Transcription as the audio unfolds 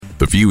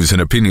views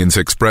and opinions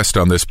expressed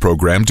on this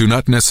program do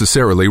not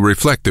necessarily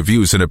reflect the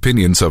views and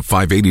opinions of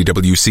 580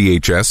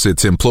 WCHS,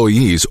 its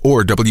employees,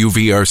 or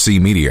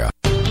WVRC Media.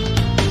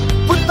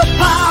 Put the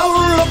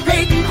power of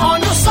Peyton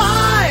on your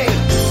side.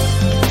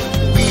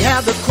 We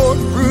have the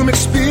courtroom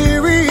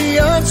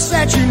experience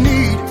that you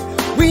need.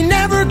 We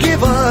never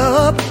give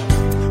up.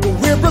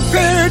 We're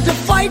prepared to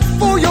fight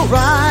for your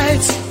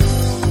rights.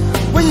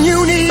 When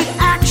you need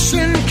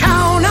action,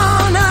 count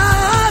on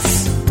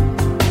us.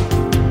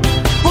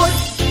 Put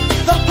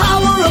the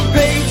power of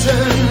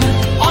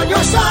Peyton on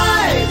your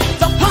side.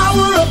 The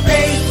power of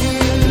Peyton.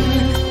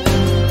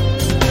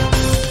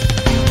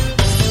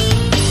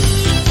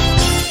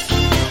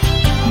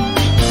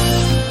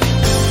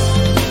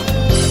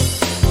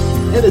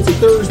 And it's a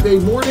Thursday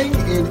morning,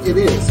 and it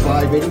is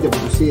 580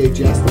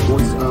 WCHS, the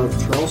voice of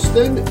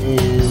Charleston.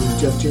 And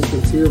Jeff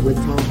Jenkins here with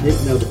Tom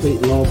Peyton of the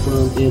Peyton Law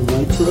Firm in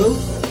Nitro.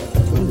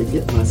 I'm trying to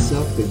get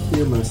myself to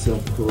hear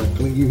myself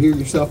correctly. You hear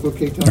yourself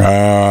okay, Tom?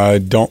 I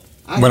don't.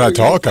 When I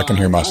talk, I can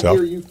hear myself.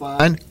 I hear you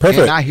fine.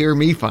 Perfect. And I hear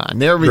me fine.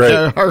 There we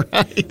go. All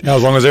right. Now,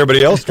 as long as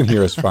everybody else can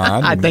hear us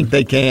fine. I think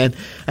they can.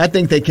 All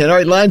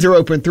right, lines are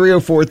open,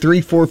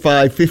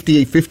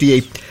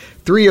 304-345-5858.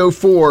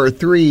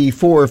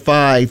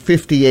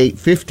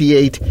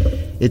 304-345-5858.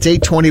 It's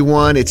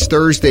 8:21. It's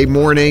Thursday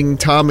morning.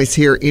 Tom is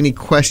here. Any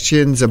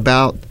questions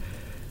about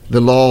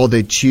the law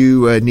that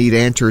you need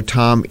answered?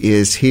 Tom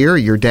is here.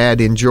 Your dad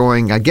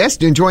enjoying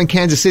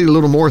Kansas City a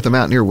little more with the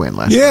Mountaineer win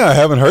last night. Yeah, I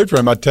haven't heard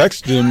from him. I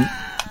texted him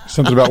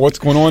something about what's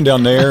going on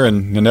down there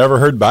and never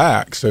heard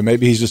back. So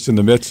maybe he's just in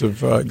the midst of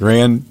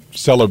grand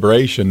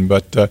celebration.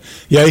 But,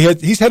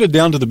 he's headed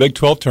down to the Big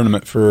 12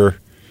 tournament for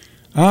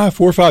 4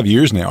 or 5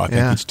 years now, I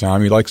think, each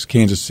time. He likes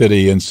Kansas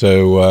City, and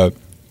so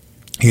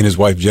he and his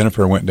wife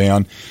Jennifer went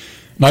down.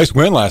 Nice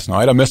win last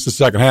night. I missed the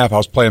second half. I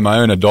was playing my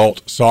own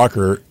adult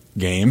soccer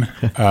game.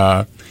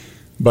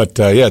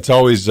 It's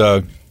always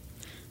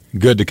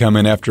good to come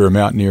in after a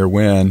Mountaineer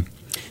win.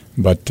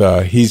 But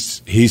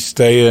he's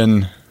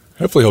staying.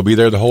 Hopefully he'll be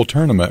there the whole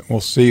tournament. We'll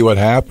see what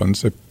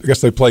happens. I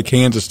guess they play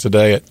Kansas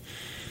today at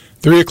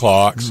 3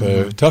 o'clock,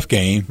 so tough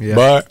game. Yeah.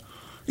 But,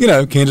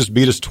 Kansas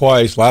beat us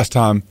twice. Last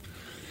time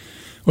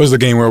was the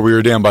game where we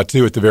were down by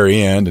 2 at the very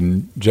end,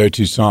 and Joe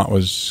Toussaint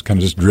was kind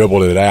of just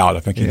dribbled it out. I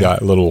think he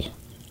got a little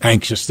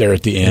anxious there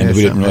at the end.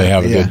 We didn't really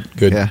have a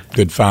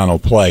good final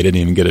play. Didn't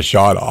even get a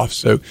shot off.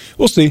 So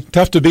we'll see.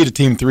 Tough to beat a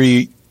team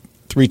three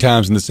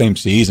times in the same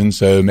season.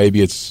 So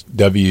maybe it's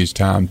W's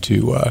time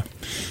to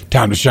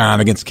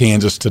shine against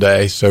Kansas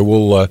today. So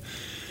we'll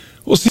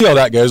see how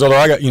that goes.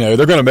 Although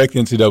they're going to make the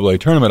NCAA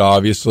tournament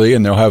obviously,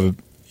 and they'll have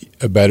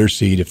a better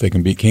seed if they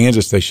can beat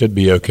Kansas. They should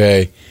be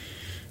okay.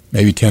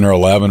 Maybe 10 or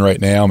 11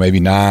 right now, maybe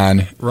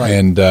 9. Right.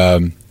 And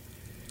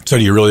so do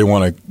you really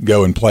want to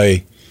go and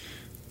play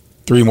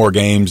 3 more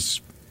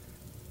games,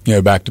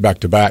 back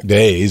to back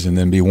days and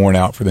then be worn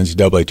out for the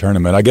NCAA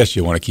tournament? I guess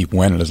you want to keep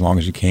winning as long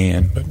as you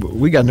can. But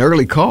we got an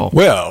early call.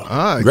 Well,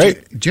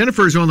 great.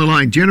 Jennifer's on the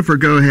line. Jennifer,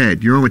 go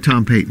ahead. You're on with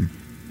Tom Peyton.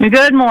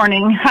 Good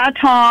morning. Hi,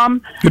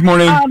 Tom. Good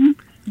morning.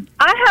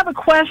 I have a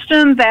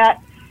question that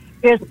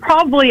is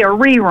probably a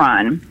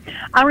rerun.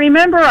 I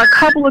remember a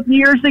couple of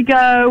years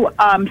ago,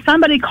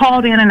 somebody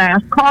called in and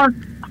asked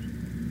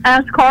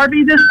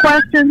Harvey this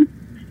question.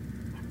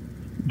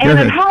 And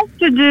it has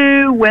to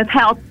do with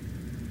how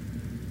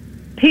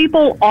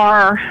people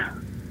are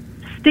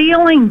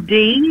stealing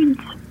deeds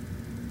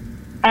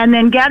and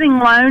then getting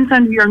loans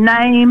under your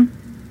name.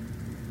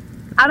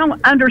 I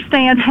don't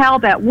understand how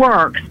that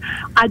works.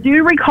 I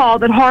do recall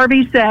that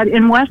Harvey said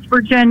in West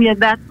Virginia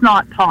that's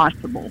not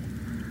possible.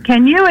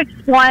 Can you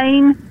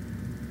explain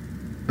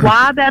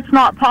why that's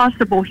not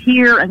possible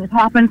here and it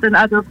happens in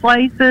other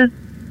places?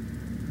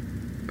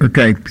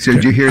 Okay, so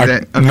did you hear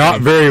that? Okay.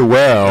 Not very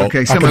well.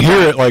 Okay, I can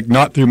hear it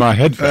not through my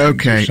headphones.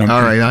 Okay,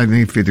 all right, I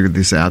need to figure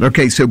this out.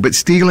 Okay, but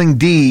stealing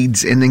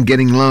deeds and then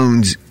getting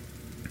loans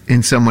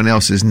in someone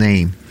else's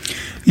name.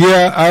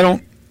 Yeah, I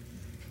don't.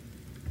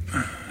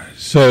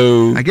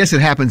 So I guess it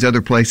happens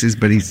other places,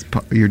 but I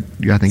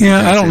think.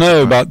 Yeah, I don't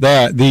know about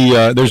that.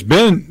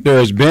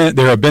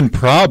 There have been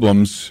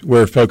problems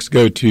where folks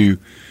go to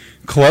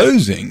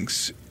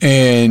closings,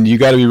 and you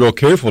got to be real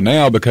careful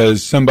now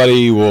because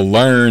somebody will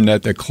learn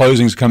that the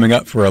closing's coming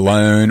up for a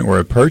loan or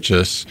a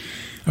purchase,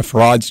 a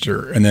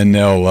fraudster, and then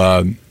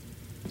they'll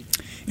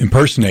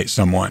impersonate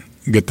someone,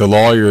 get the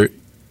lawyer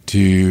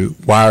to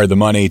wire the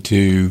money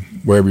to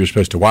wherever you're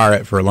supposed to wire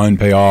it for a loan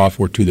payoff,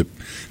 or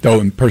they'll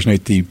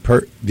impersonate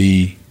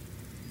the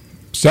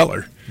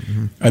seller.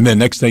 Mm-hmm. And then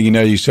next thing you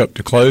know, you show up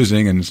to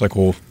closing, and it's like,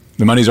 well,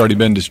 the money's already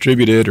been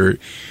distributed or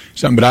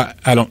something. But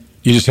I don't.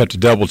 You just have to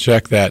double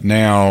check that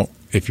now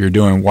if you're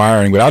doing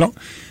wiring. But I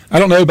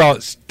don't know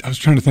about. I was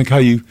trying to think how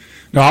you.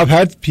 No, I've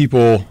had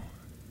people.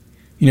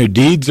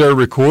 Deeds are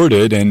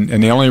recorded, and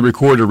they only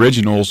record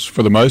originals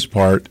for the most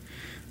part.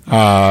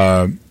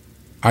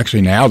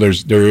 Actually, now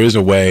there is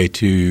a way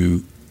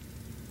to.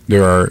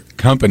 There are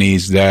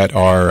companies that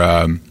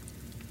are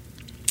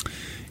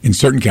in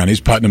certain counties.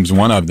 Putnam's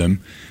one of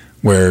them,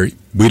 where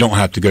we don't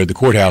have to go to the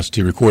courthouse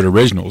to record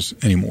originals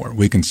anymore.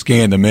 We can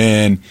scan them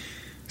in,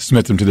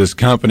 submit them to this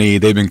company.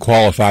 They've been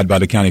qualified by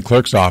the county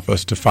clerk's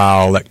office to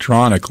file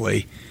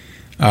electronically,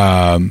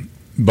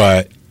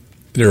 but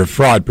there are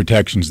fraud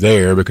protections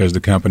there because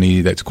the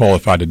company that's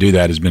qualified to do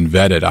that has been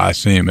vetted, I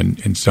assume,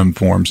 in some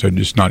form, so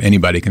just not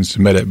anybody can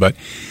submit it. But,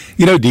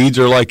 deeds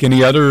are like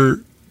any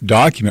other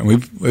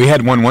document. We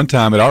had one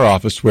time at our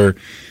office where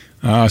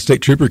a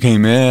state trooper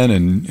came in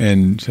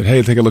and said,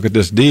 hey, take a look at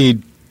this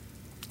deed.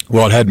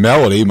 Well, it had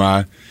Melody,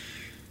 my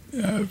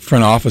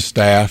front office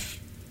staff,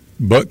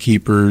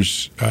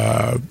 bookkeeper's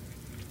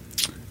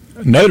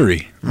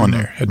notary on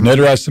there, had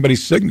notarized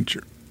somebody's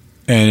signature.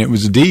 And it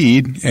was a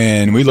deed,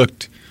 and we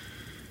looked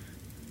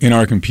in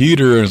our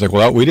computer, and it was like,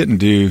 well, we didn't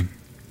do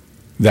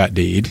that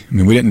deed. I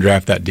mean, we didn't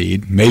draft that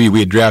deed. Maybe we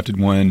had drafted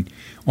one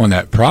on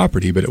that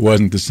property, but it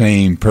wasn't the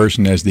same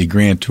person as the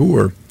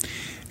grantor.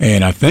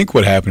 And I think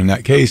what happened in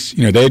that case,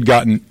 they had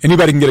gotten,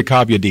 anybody can get a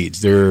copy of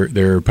deeds.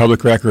 They're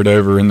public record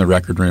over in the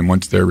record room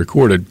once they're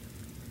recorded.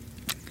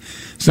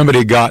 Somebody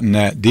had gotten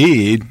that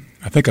deed,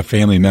 I think a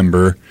family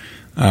member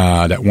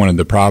that wanted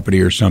the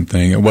property or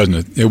something. It was a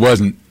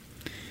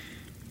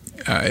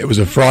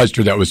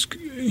fraudster that was,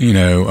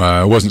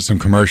 it wasn't some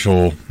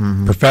commercial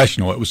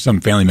professional. It was some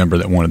family member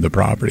that wanted the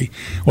property.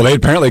 Well, they had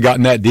apparently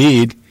gotten that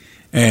deed,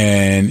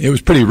 and it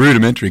was pretty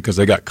rudimentary because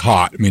they got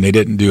caught. I mean, they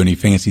didn't do any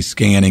fancy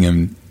scanning,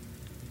 and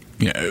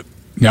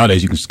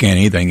nowadays you can scan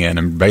anything in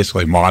and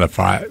basically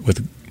modify it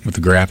with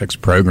the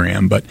graphics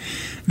program. But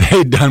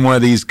they'd done one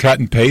of these cut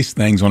and paste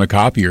things on a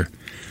copier,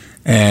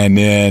 and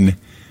then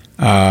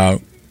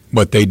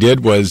what they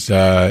did was,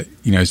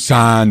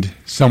 signed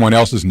someone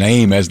else's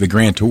name as the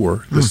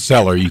grantor, the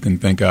seller you can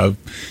think of.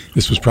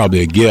 This was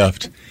probably a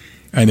gift,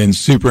 and then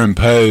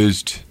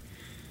superimposed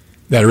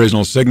that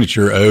original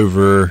signature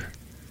over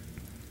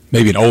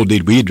maybe an old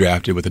deed we had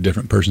drafted with a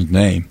different person's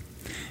name,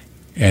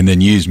 and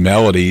then used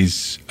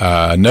Melody's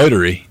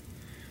notary,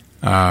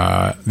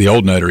 the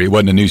old notary. It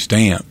wasn't a new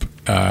stamp,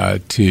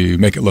 to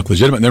make it look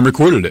legitimate, and then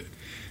recorded it.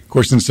 Of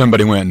course, then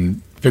somebody went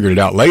and figured it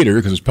out later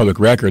because it was public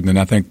record, and then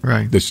I think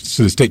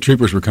so the state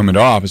troopers were coming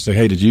to office and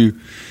say, hey,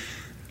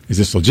 is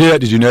this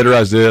legit? Did you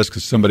notarize this?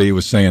 Because somebody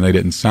was saying they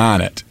didn't sign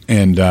it.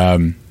 And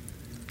I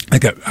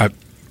think a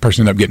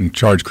person ended up getting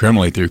charged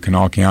criminally through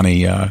Kanawha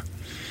County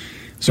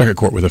Circuit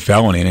Court with a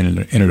felony and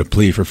entered a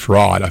plea for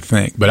fraud, I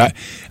think. But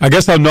I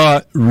guess I'm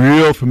not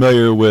real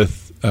familiar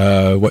with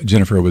what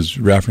Jennifer was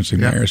referencing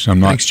there, so I'm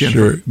not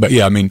sure. But,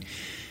 yeah, I mean,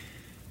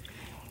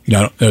 I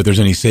don't know if there's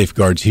any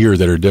safeguards here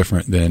that are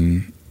different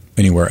than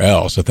anywhere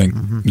else. I think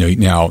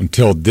now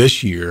until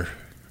this year,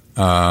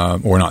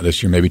 or not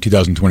this year, maybe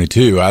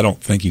 2022, I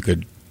don't think you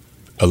could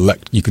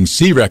elect. You can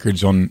see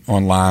records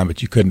online,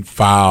 but you couldn't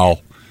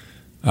file.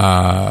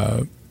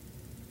 You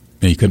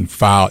couldn't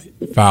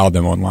file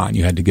them online.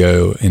 You had to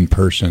go in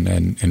person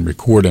and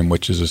record them,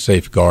 which is a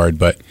safeguard.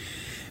 But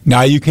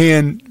now you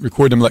can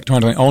record them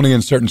electronically, only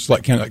in certain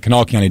select counties. Like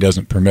Kanawha County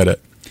doesn't permit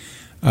it,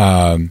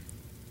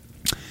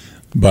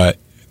 but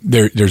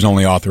there's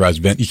only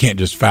authorized vendor. You can't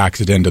just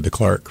fax it into the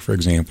clerk, for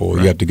example.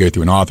 Right. You have to go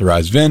through an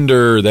authorized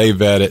vendor. They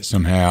vet it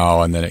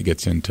somehow, and then it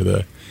gets into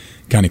the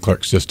county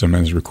clerk system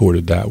and is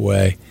recorded that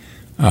way.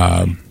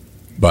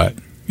 But,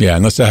 yeah,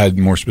 unless I had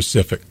more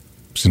specific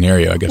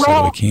scenario, I guess I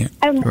really can't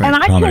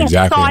comment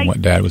exactly on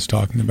what Dad was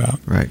talking about.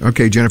 Right.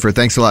 Okay, Jennifer,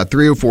 thanks a lot.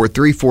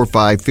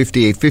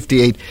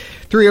 304-345-5858.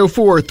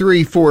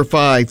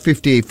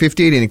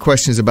 304-345-5858. Any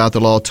questions about the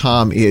law?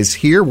 Tom is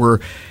here. We're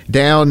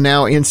down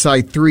now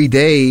inside 3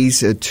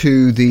 days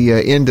to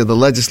the end of the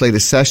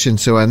legislative session,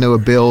 so I know a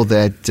bill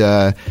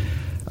that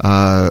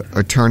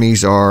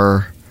attorneys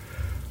are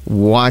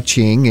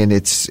watching, and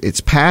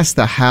it's passed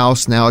the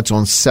House. Now it's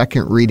on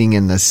second reading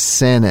in the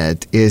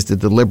Senate, is the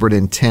deliberate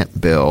intent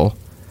bill.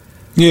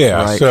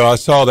 Yeah, right. So I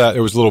saw that.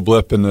 There was a little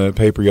blip in the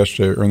paper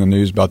yesterday, or in the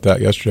news about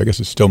that yesterday. I guess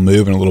it's still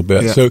moving a little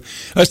bit. Yeah. So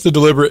that's the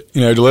deliberate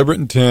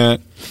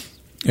intent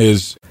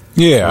is,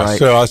 right.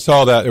 So I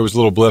saw that. There was a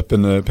little blip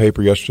in the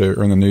paper yesterday,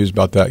 or in the news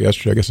about that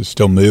yesterday. I guess it's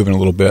still moving a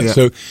little bit. Yeah.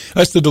 So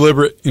that's the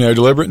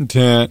deliberate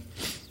intent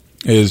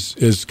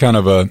is kind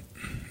of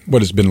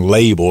what has been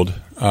labeled,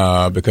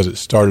 because it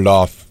started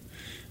off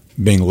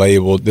being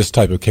labeled, this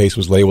type of case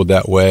was labeled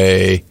that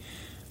way,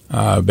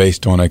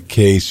 based on a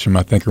case from,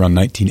 I think, around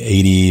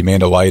 1980,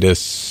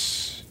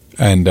 Mandelitis.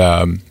 And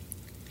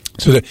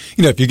so that,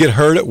 if you get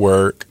hurt at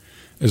work,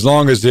 as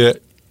long as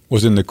it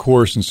was in the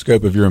course and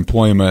scope of your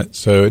employment,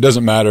 so it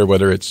doesn't matter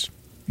whether it's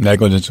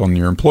negligence on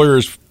your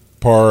employer's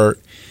part,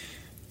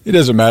 it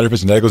doesn't matter if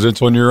it's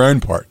negligence on your own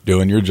part,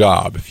 doing your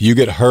job. If you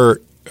get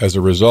hurt as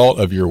a result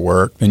of your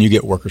work, then you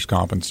get workers'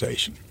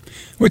 compensation,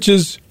 which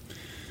is,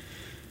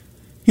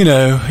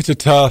 it's a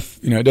tough,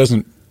 it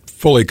doesn't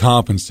fully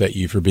compensate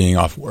you for being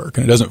off work,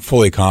 and it doesn't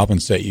fully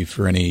compensate you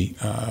for any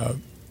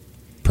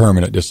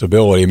permanent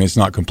disability. I mean, it's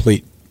not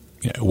complete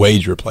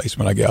wage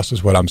replacement, I guess,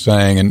 is what I'm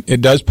saying. And it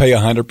does pay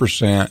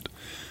 100%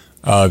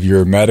 of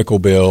your medical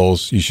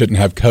bills. You shouldn't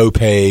have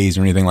co-pays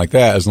or anything like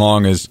that, as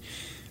long as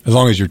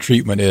your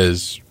treatment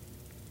is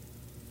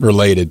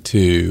related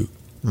to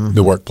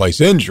the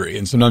workplace injury.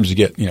 And sometimes you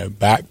get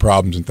back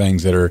problems and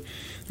things that are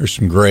there's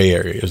some gray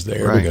areas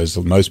there, Right. because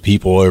most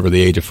people over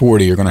the age of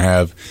 40 are going to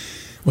have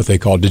what they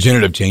call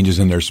degenerative changes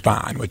in their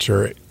spine, which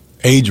are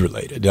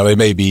age-related. Now, they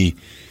may be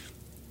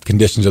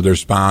conditions of their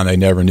spine they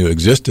never knew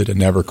existed and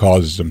never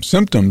caused them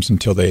symptoms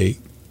until they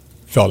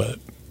felt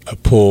a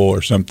pull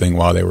or something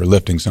while they were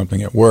lifting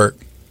something at work.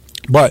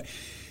 But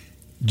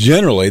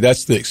generally,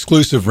 that's the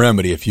exclusive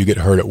remedy if you get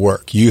hurt at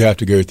work. You have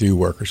to go through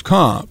workers'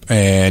 comp.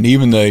 And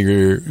even though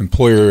your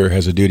employer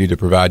has a duty to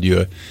provide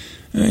you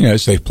a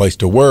safe place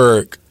to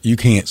work, you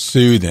can't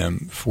sue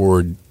them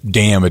for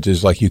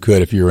damages like you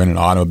could if you were in an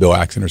automobile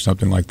accident or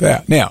something like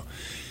that. Now,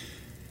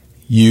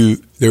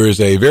 there is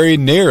a very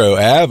narrow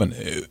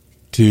avenue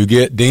to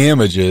get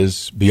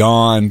damages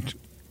beyond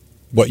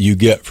what you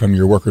get from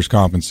your workers'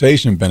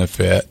 compensation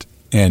benefit,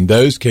 and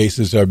those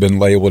cases have been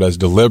labeled as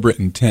deliberate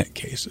intent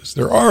cases.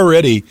 They're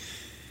already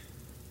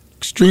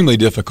extremely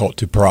difficult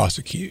to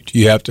prosecute.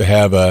 You have to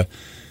have a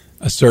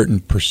certain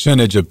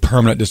percentage of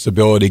permanent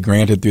disability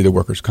granted through the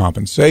workers'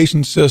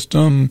 compensation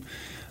system.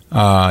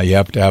 You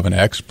have to have an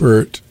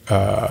expert,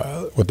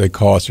 what they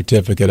call a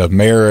certificate of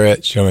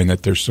merit, showing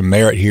that there's some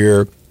merit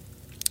here.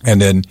 And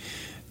then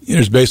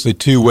there's basically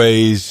two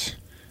ways.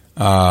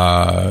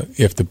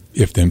 If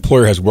the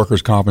employer has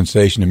workers'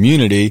 compensation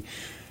immunity,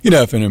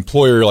 if an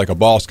employer like a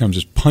boss comes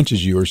just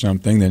punches you or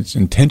something that's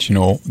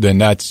intentional, then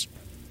that's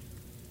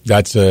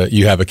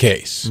you have a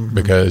case,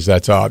 because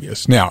that's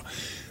obvious. Now,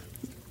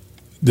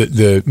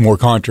 the more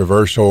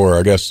controversial, or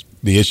I guess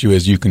the issue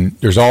is,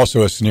 there's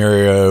also a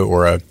scenario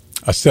or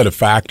a set of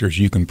factors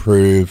you can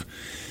prove,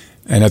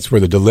 and that's where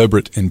the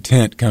deliberate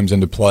intent comes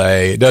into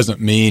play. It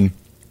doesn't mean,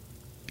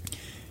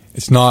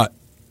 it's not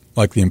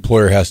like the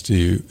employer has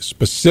to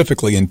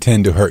specifically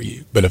intend to hurt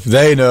you. But if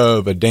they know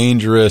of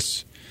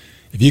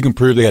if you can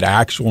prove they had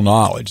actual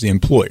knowledge, the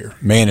employer,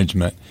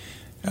 management,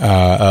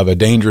 of a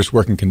dangerous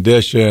working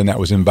condition that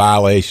was in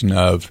violation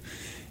of,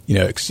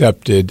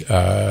 accepted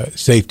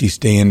safety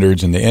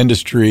standards in the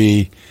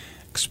industry,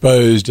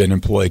 exposed an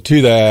employee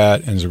to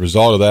that, and as a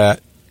result of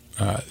that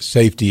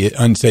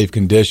unsafe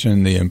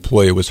condition, the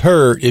employee was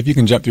hurt. If you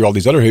can jump through all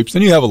these other hoops,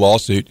 then you have a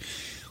lawsuit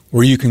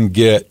where you can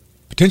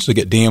potentially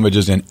get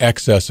damages in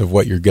excess of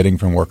what you're getting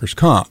from workers'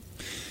 comp.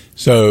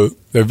 So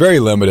they're very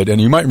limited. And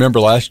you might remember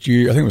last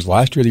year, I think it was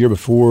last year or the year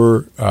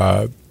before,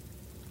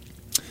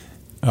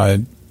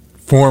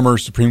 former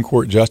Supreme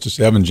Court Justice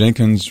Evan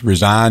Jenkins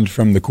resigned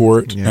from the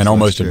court and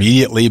almost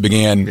immediately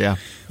began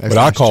what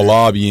I call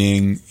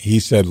lobbying. He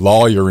said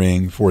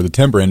lawyering for the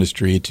timber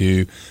industry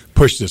to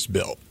push this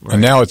bill. Right.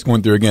 And now it's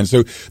going through again.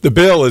 So the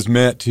bill is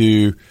meant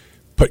to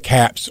put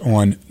caps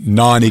on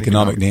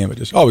non-economic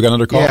damages. Oh, we got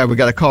another call? Yeah, we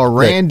got a call.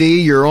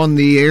 Randy, you're on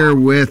the air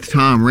with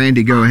Tom.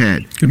 Randy, go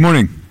ahead. Good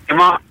morning.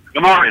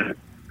 Good morning.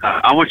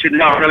 I want you to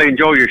know I really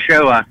enjoy your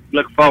show. I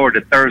look forward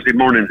to Thursday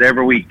mornings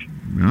every week.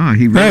 Oh,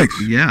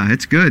 Thanks. Yeah,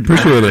 it's good.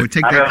 Appreciate it. We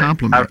take that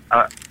compliment.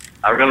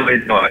 I really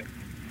enjoy it.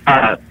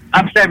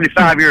 I'm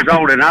 75 years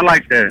old, and I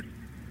like to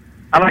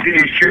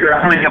ensure.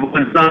 I only have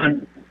one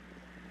son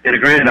and a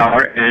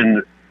granddaughter,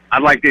 and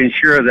I'd like to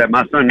ensure that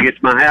my son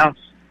gets my house.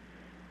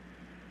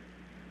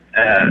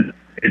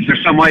 Is there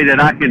some way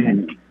that I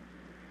can,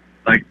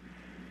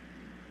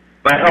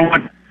 but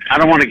I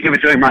don't want to give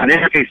it to him right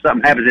now in case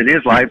something happens in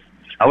his life.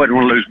 I wouldn't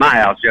want to lose my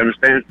house. You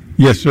understand?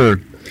 Yes, sir.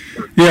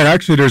 Yeah,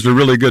 actually, there's a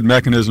really good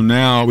mechanism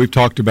now. We've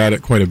talked about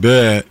it quite a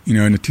bit.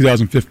 In the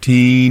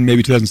 2015,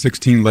 maybe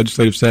 2016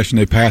 legislative session,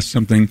 they passed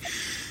something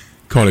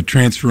called a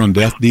transfer on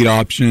death deed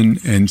option.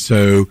 And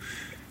so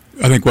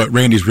I think what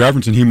Randy's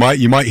referencing,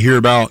 you might hear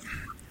about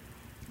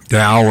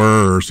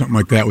dower or something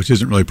like that, which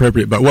isn't really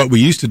appropriate. But what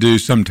we used to do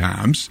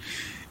sometimes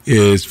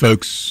is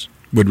folks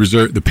would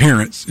reserve, the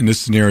parents in this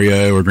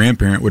scenario or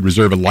grandparent would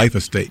reserve a life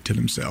estate to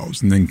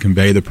themselves and then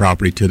convey the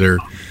property to their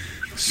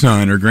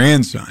son or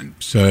grandson.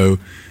 So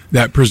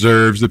that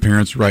preserves the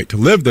parents' right to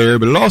live there,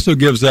 but it also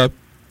gives up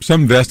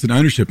some vested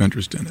ownership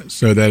interest in it,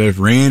 so that if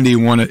Randy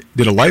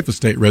did a life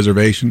estate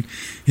reservation,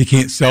 he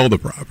can't sell the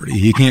property.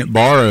 He can't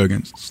borrow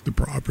against the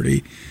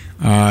property.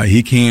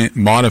 He can't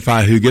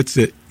modify who gets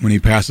it when he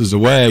passes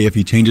away if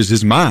he changes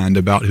his mind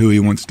about who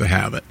he wants to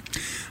have it.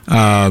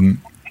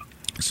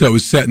 So it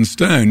was set in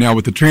stone. Now,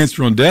 with the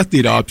transfer on death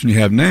deed option you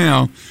have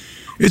now,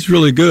 it's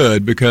really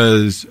good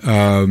because,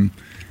 Randy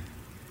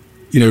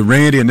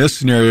in this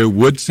scenario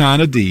would sign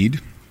a deed.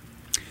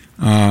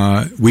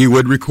 We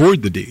would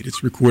record the deed.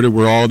 It's recorded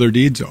where all their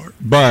deeds are.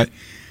 But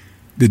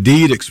the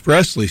deed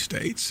expressly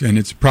states, and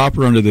it's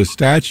proper under the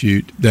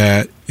statute,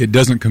 that it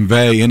doesn't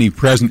convey any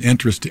present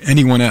interest to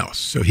anyone else.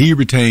 So he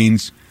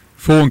retains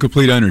full and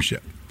complete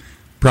ownership.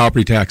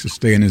 Property taxes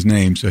stay in his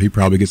name, so he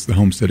probably gets the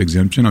homestead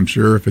exemption, I'm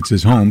sure, if it's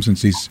his home,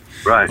 since he's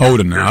old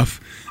enough.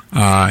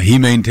 He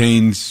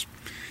maintains,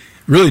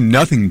 really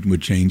nothing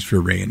would change for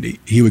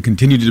Randy. He would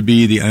continue to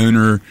be the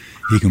owner.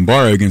 He can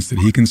borrow against it.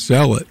 He can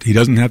sell it. He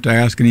doesn't have to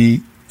ask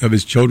any of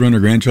his children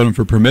or grandchildren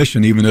for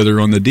permission, even though they're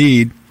on the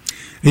deed.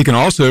 He can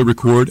also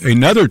record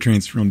another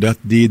transfer on death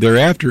deed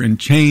thereafter and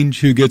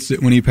change who gets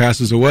it when he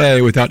passes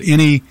away without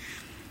any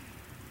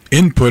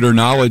input or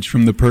knowledge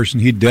from the person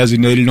he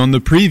designated on the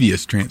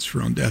previous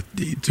transfer on death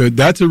deed. So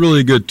that's a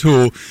really good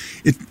tool.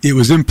 It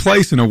was in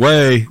place in a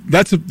way.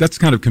 That's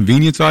kind of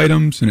convenience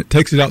items, and it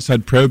takes it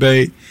outside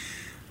probate.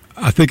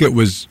 I think it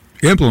was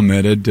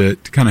implemented to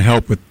kind of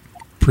help with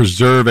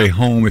preserve a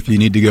home if you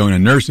need to go in a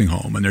nursing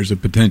home, and there's a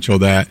potential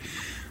that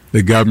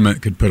the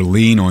government could put a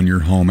lien on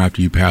your home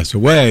after you pass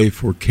away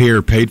for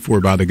care paid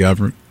for by the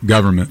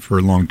government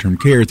for long-term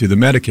care through the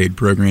Medicaid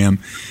program.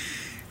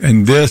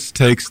 And this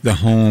takes the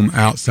home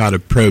outside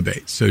of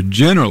probate. So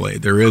generally,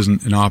 there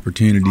isn't an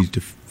opportunity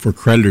for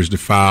creditors to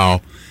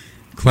file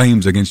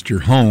claims against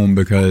your home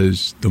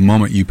because the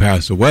moment you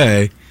pass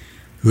away,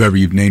 whoever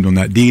you've named on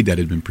that deed that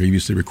had been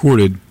previously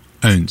recorded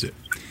owns it.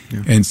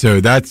 Yeah. And so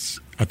that's,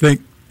 I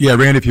think,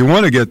 Randy, if you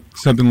want to get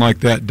something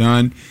like that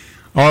done,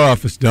 our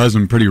office does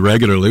them pretty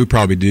regularly. We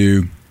probably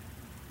do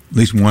at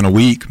least one a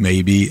week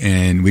maybe,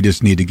 and we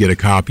just need to get a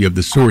copy of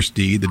the source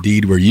deed, the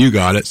deed where you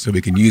got it, so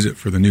we can use it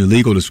for the new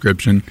legal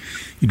description.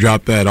 You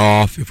drop that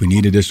off. If we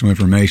need additional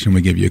information, we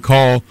give you a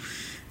call,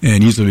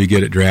 and usually we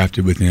get it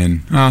drafted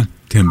within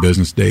 10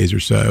 business days or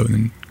so, and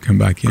then come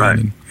back in, right.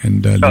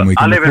 and then we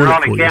can I live in record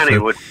Raleigh it for County.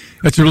 you. So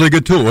that's a really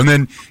good tool. And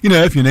then,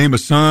 if you name a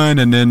son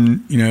and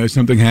then,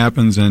 something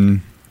happens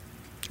and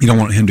you don't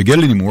want him to get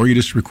it anymore, you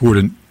just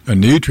record a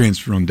new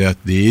transfer on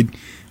death deed,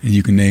 and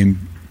you can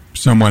name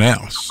someone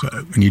else.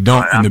 And you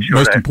don't. And the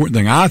most important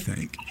thing, I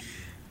think,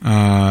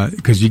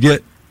 because you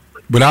get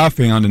what I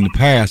found in the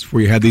past,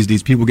 where you had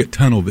these people get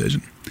tunnel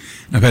vision.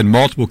 I've had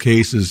multiple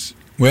cases.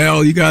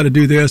 Well, you got to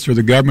do this, or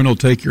the government will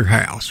take your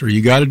house, or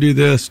you got to do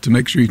this to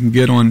make sure you can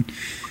get on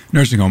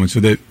nursing home. And so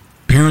that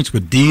parents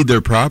would deed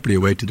their property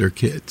away to their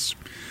kids,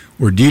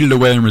 or deed it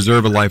away and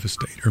reserve a life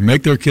estate, or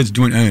make their kids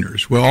joint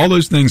owners. Well, all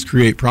those things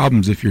create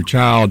problems if your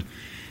child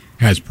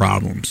has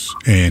problems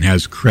and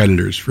has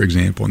creditors, for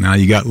example. Now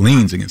you got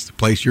liens against the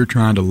place you're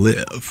trying to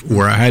live.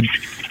 Or I had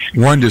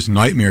one just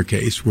nightmare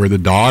case where the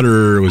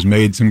daughter was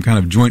made some kind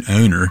of joint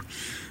owner.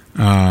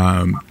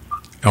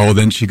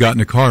 Then she got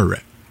in a car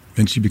wreck.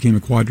 Then she became a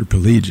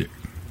quadriplegic.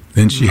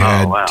 Then she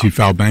had to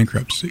file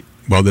bankruptcy.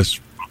 Well, this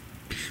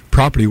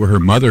property where her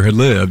mother had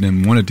lived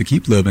and wanted to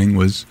keep living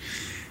was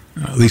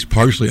at least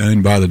partially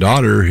owned by the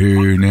daughter,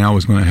 who now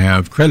was going to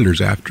have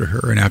creditors after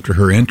her and after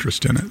her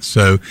interest in it.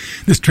 So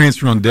this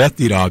transfer on death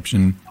deed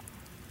option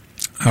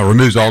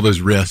removes all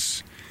those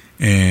risks,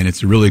 and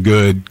it's a really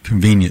good,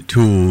 convenient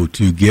tool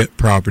to get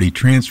property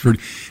transferred.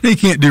 And you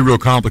can't do real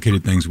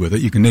complicated things with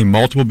it. You can name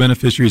multiple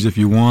beneficiaries if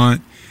you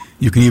want.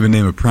 You can even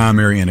name a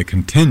primary and a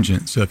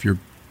contingent. So if your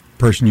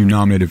person you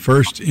nominated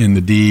first in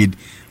the deed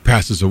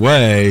passes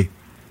away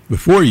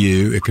before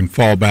you, it can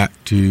fall back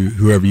to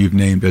whoever you've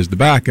named as the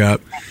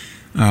backup.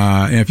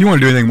 And if you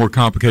want to do anything more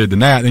complicated than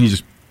that, then you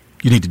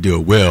need to do a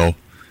will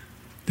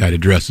that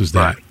addresses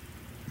that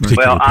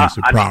particular piece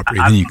of property.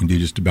 Then you can do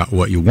just about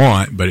what you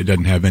want, but it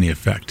doesn't have any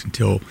effect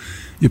until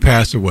you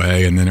pass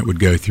away, and then it would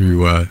go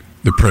through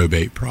the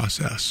probate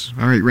process.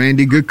 All right,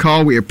 Randy, good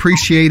call. We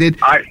appreciate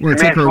it. Right, we're going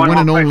to take our one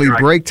and only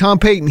break. Tom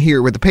Payton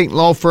here with the Payton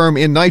Law Firm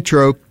in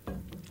Nitro.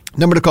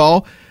 Number to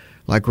call,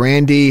 like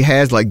Randy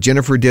has, like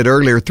Jennifer did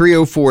earlier,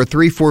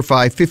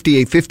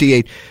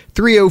 304-345-5858,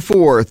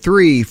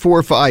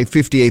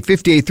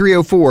 304-345-5858,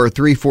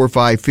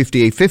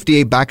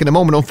 304-345-5858. Back in a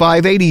moment on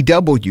 580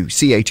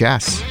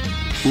 WCHS.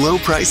 Low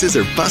prices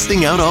are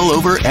busting out all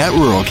over at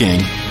Rural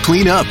King.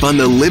 Clean up on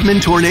the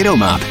Libman Tornado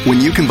Mop when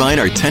you combine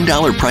our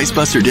 $10 Price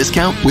Buster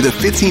discount with a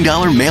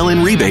 $15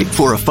 mail-in rebate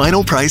for a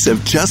final price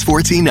of just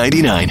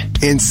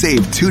 $14.99. And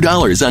save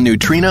 $2 on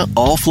Nutrina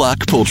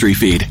All-Flock Poultry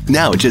Feed,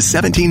 now just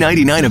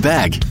 $17.99 a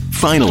bag.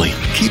 Finally,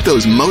 keep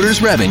those motors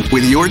revving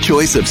with your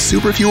choice of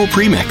Super Fuel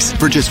Premix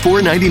for just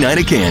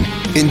 $4.99 a can.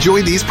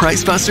 Enjoy these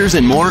Price Busters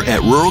and more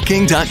at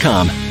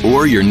RuralKing.com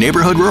or your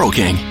neighborhood Rural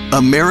King,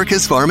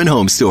 America's Farm and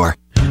Home Store.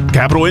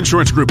 Capital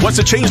Insurance Group wants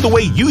to change the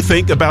way you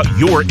think about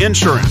your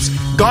insurance.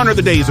 Gone are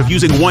the days of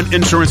using one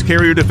insurance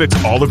carrier to fix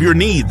all of your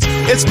needs.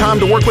 It's time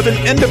to work with an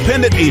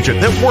independent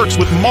agent that works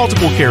with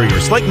multiple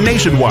carriers like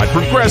Nationwide,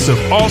 Progressive,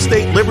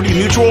 Allstate, Liberty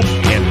Mutual,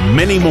 and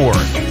many more.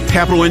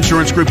 Capital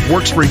Insurance Group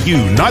works for you,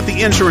 not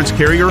the insurance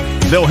carrier.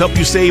 They'll help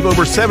you save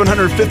over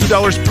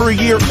 $750 per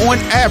year on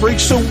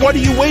average, so what are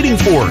you waiting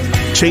for?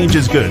 Change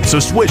is good, so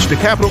switch to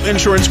Capital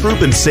Insurance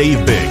Group and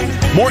save big.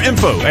 More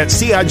info at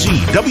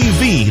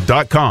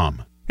CIGWV.com.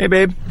 Hey,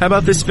 babe, how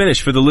about this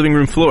finish for the living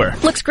room floor?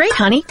 Looks great,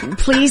 honey.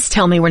 Please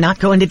tell me we're not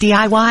going to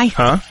DIY.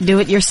 Huh? Do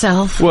it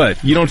yourself.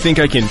 What, you don't think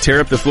I can tear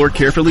up the floor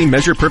carefully,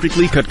 measure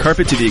perfectly, cut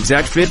carpet to the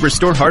exact fit,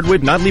 restore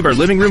hardwood, not leave our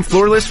living room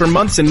floorless for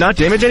months and not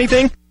damage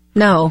anything?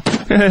 No.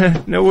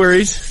 No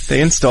worries.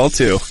 They install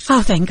too.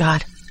 Oh, thank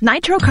God.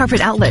 Nitro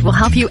Carpet Outlet will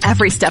help you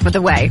every step of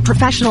the way.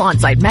 Professional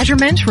on-site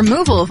measurement,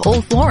 removal of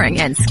old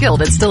flooring, and skilled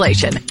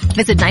installation.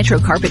 Visit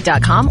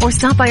nitrocarpet.com or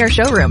stop by our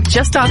showroom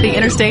just off the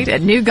interstate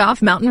at New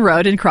Goff Mountain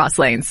Road in Cross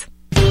Lanes.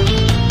 Put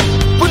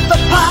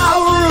the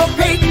power of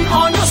Payton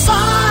on your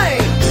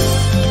side.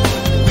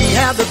 We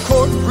have the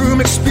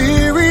courtroom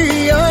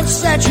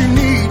experience that you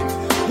need.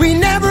 We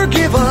never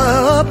give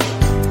up.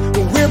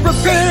 We're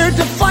prepared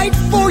to fight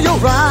for your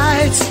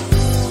rights.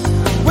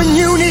 When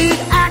you need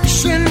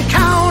action,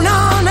 count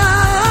on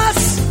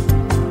us.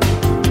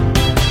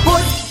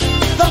 Put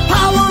the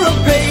power of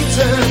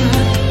Peyton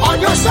on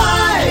your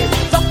side.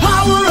 The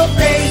power of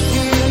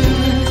Peyton.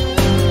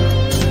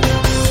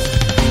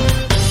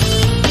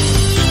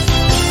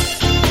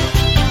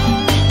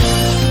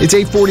 It's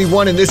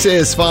 8:41, and this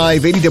is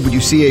 580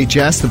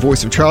 WCHS, the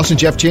voice of Charleston.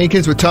 Jeff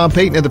Jenkins with Tom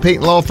Peyton of the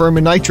Peyton Law Firm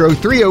in Nitro.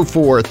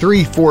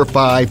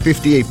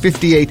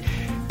 304-345-5858.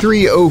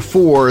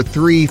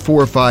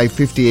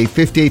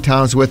 304-345-5858.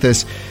 Tom's with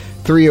us.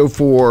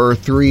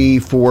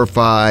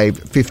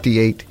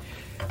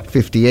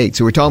 304-345-5858.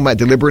 So we're talking about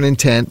deliberate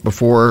intent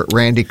before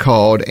Randy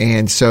called,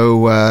 and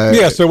so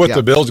so what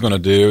the bill's going to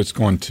do, it's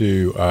going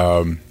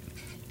to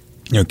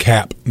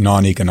cap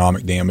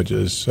non-economic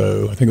damages.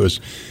 So I think it was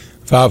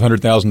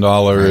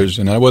 $500,000,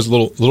 and I was a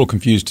little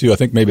confused too. I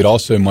think maybe it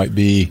also might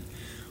be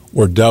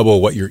or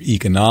double what your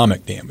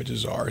economic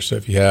damages are. So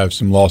if you have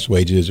some lost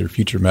wages or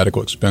future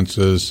medical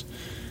expenses,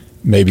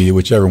 maybe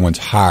whichever one's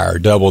higher,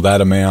 double that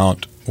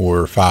amount,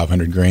 or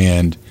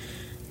 $500,000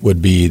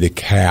 would be the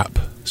cap.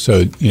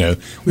 So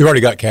we've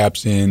already got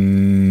caps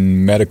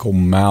in medical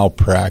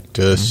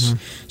malpractice.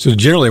 Mm-hmm. So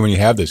generally, when you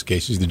have those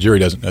cases, the jury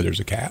doesn't know there's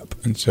a cap,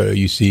 and so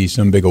you see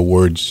some big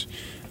awards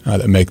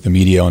that make the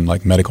media on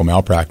like medical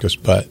malpractice,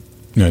 but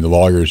the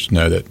lawyers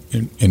know that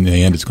in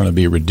the end it's going to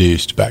be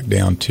reduced back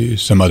down to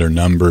some other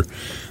number.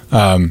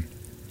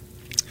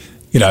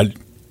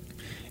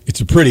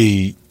 It's a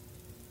pretty.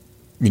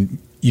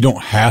 You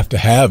don't have to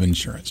have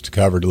insurance to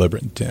cover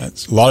deliberate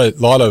intents. A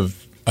lot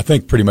of I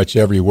think pretty much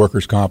every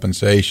workers'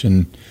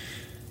 compensation,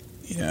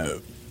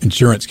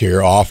 insurance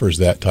carrier offers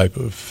that type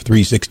of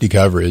 360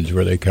 coverage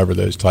where they cover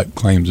those type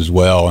claims as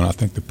well. And I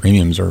think the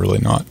premiums are really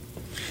not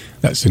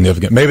that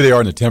significant. Maybe they are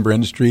in the timber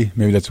industry.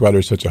 Maybe that's why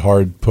there's such a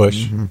hard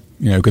push. Mm-hmm.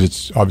 Because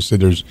it's obviously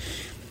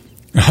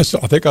I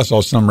think I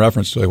saw some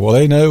reference to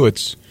they know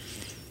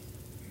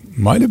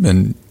might have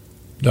been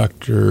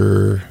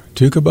Dr.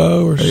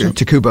 Takubo or something.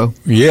 Takubo.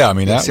 Yeah,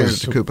 that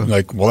was Takubo.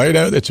 They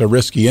know it's a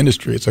risky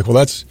industry. It's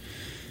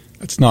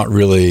that's not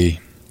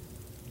really.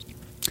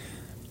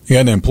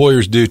 Yeah, the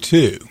employers do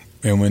too.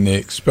 And when they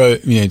expose,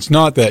 it's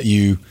not that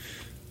you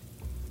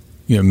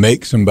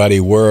make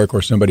somebody work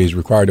or somebody is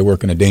required to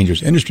work in a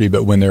dangerous industry,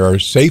 but when there are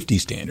safety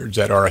standards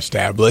that are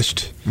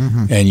established,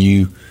 mm-hmm. and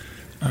you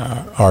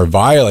are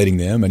violating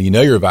them, and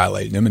you're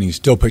violating them, and you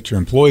still put your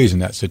employees in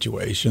that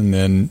situation,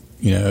 then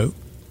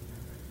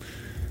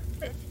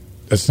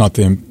that's not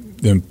the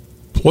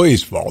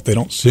employee's fault. They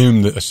don't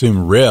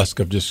assume risk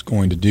of just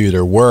going to do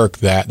their work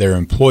that their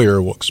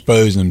employer will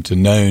expose them to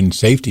known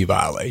safety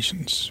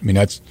violations.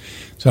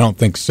 So I don't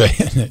think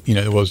saying that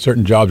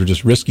certain jobs are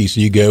just risky,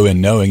 so you go in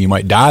knowing you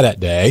might die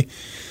that day,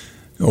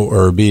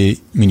 or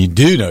you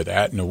do know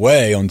that in a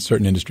way on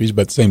certain industries,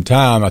 but at the same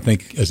time, I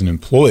think as an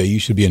employee, you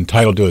should be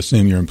entitled to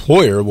assume your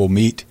employer will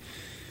meet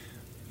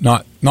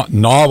not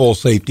novel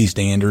safety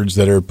standards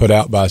that are put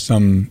out by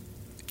some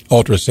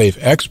ultra-safe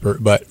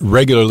expert, but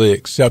regularly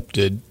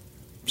accepted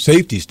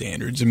safety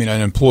standards. An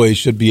employee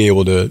should be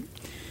able to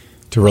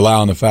rely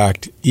on the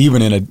fact,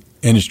 even in an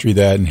industry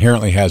that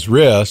inherently has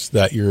risks,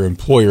 that your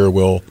employer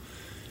will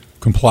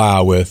comply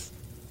with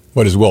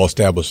what is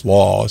well-established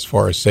law as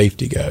far as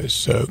safety goes.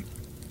 So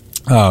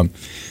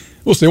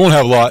we'll see. We won't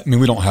have a lot.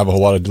 We don't have a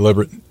whole lot of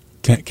deliberate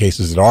intent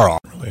cases that are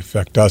really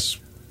affect us.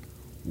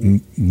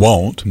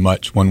 Won't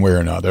much one way or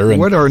another. And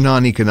what are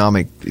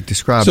non-economic?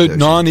 Describe so those.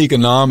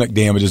 Non-economic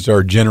damages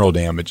are general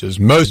damages.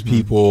 Most mm-hmm.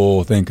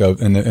 people think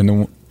of in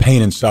the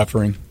pain and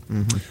suffering,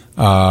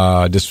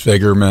 mm-hmm.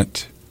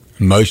 Disfigurement,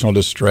 emotional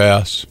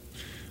distress,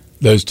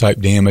 those type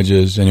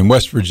damages. And in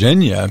West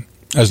Virginia,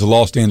 as the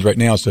law stands right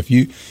now, so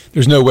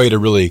there's no way to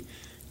really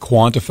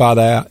quantify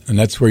that, and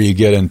that's where you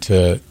get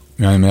into.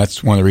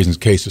 That's one of the reasons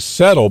cases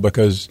settle,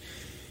 because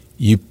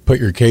you put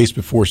your case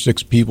before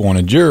 6 people on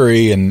a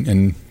jury,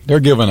 and they're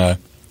given a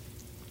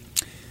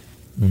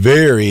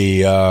very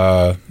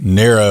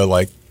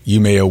narrow,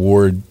 you may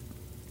award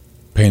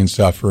pain and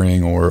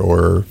suffering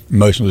or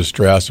emotional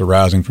distress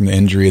arising from the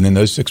injury, and then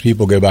those 6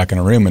 people go back in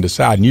a room and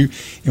decide. And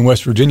in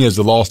West Virginia, as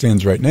the law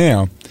stands right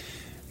now,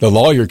 the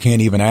lawyer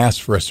can't even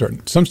ask for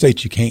some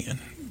states you can,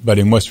 but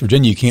in West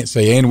Virginia you can't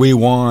say, and we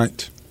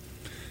want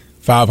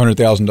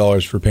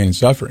 $500,000 for pain and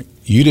suffering.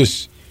 You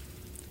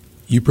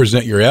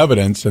present your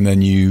evidence, and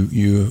then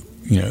you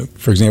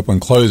for example, in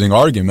closing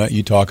argument,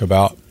 you talk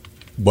about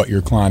what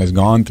your client has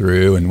gone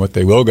through and what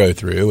they will go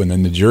through, and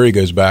then the jury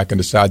goes back and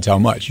decides how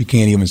much. You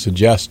can't even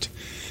suggest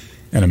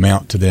an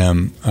amount to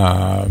them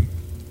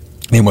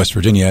in West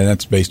Virginia, and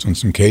that's based on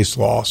some case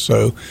law.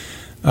 So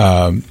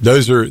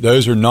those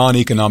are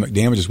non-economic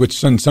damages,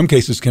 which in some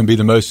cases can be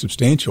the most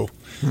substantial.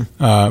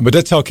 But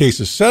that's how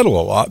cases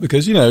settle a lot,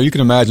 because you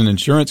can imagine an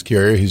insurance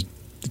carrier who's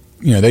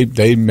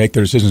they make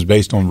their decisions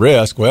based on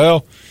risk.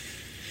 Well,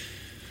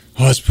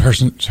 this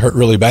person's hurt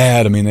really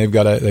bad.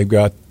 They've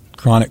got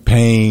chronic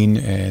pain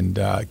and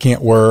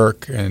can't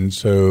work, and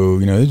so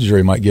the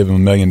jury might give them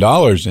 $1 million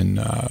in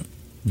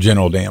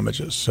general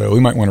damages. So we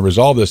might want to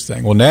resolve this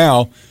thing. Well,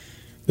 now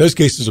those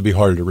cases will be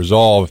harder to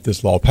resolve if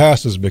this law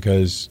passes,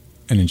 because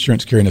an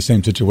insurance carrier in the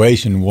same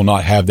situation will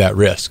not have that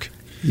risk.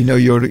 You know,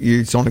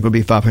 it's only going to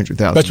be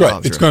 $500,000. That's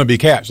right. It's going to be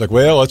capped. It's like,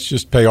 well, let's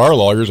just pay our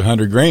lawyers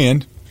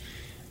 $100,000,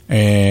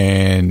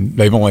 and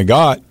they've only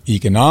got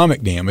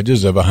economic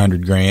damages of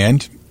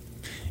 $100,000.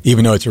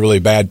 Even though it's a really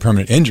bad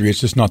permanent injury, it's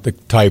just not the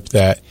type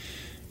that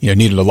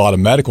needed a lot of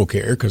medical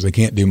care because they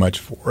can't do much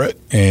for it,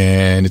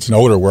 and it's an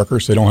older worker,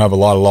 so they don't have a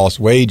lot of lost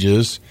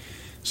wages.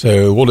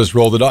 So we'll just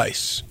roll the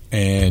dice,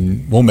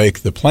 and we'll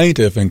make the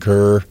plaintiff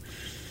incur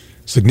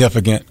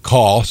significant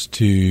costs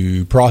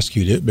to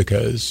prosecute it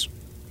because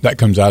that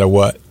comes out of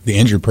what the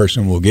injured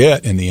person will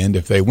get in the end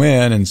if they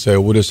win. And so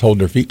we'll just hold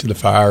their feet to the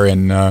fire.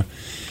 And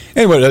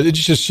anyway, it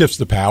just shifts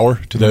the power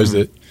to those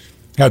that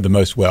have the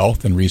most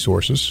wealth and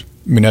resources.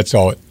 I mean, that's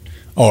all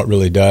it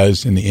really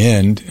does in the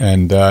end.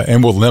 And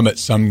we'll limit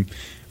some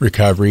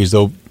recoveries.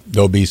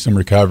 There'll be some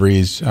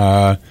recoveries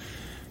that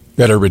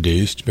are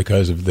reduced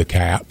because of the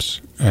caps.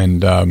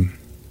 And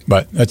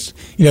but that's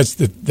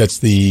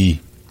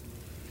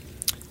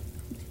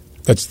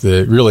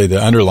really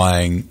the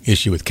underlying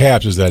issue with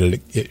caps is that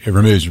it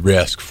removes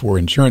risk for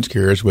insurance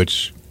carriers,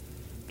 which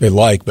they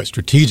like, but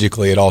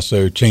strategically it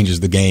also changes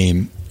the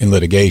game in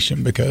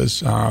litigation because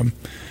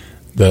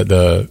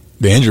the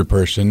injured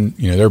person,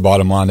 their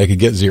bottom line, they could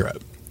get zero,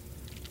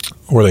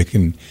 or they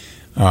can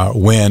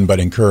win but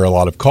incur a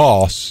lot of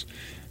costs.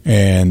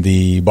 And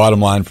the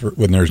bottom line for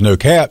when there's no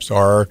caps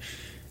are,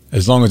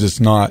 as long as it's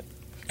not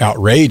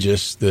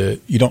outrageous, that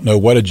you don't know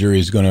what a jury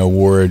is going to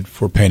award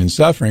for pain and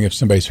suffering. If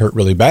somebody's hurt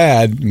really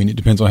bad, I mean, it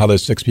depends on how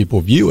those 6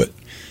 people view it.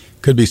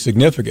 Could be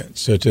significant.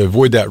 So to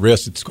avoid that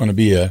risk, it's going to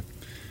be a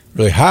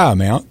really high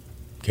amount.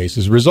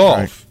 Cases resolve.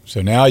 Right.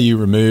 So now you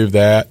remove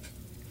that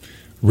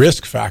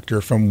risk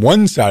factor from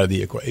one side of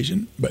the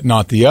equation, but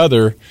not the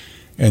other.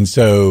 And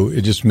so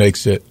it just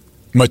makes it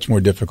much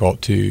more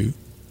difficult to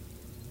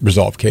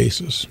resolve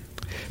cases.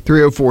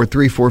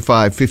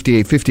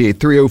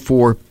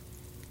 304-345-5858,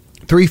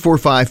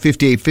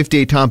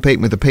 345-5858. Tom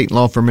Payton with the Payton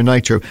Law Firm in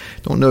Nitro.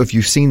 Don't know if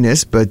you've seen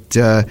this, but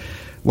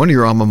one of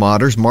your alma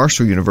maters,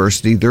 Marshall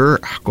University, they're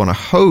going to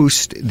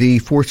host the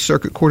Fourth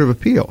Circuit Court of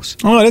Appeals.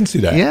 Oh, I didn't see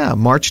that. Yeah,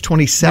 March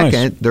 22nd.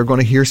 Nice. They're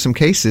going to hear some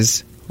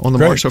cases on the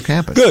Marshall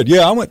campus. Good.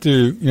 Yeah, I went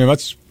through,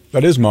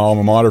 that is my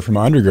alma mater from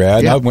my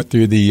undergrad. Yeah. I went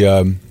through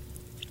the,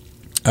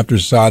 after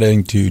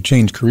deciding to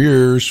change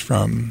careers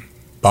from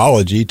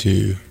biology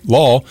to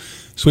law,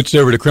 switched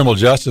over to criminal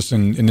justice,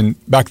 and then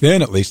back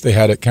then at least they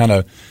had it kind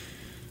of,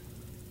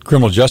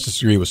 criminal justice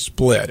degree was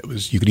split. It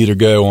was, you could either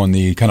go on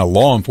the kind of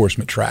law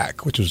enforcement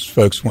track, which was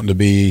folks wanting to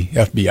be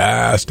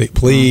FBI, state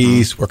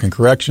police, work in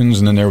corrections,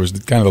 and then there was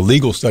kind of the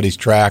legal studies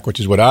track, which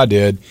is what I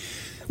did,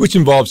 which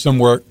involved some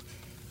work.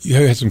 You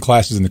had some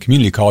classes in the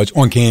community college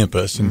on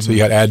campus, and so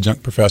you had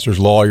adjunct professors,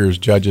 lawyers,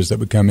 judges that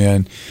would come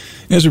in.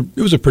 And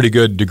it was a pretty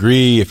good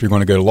degree if you're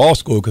going to go to law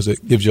school because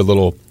it gives you a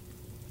little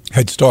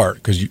head start,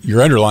 because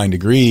your underlying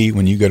degree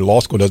when you go to law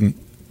school doesn't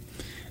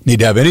need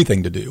to have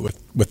anything to do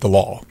with the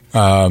law.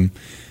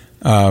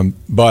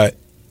 But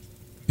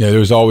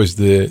there's always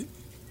there's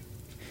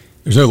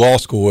no law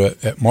school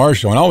at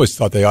Marshall, and I always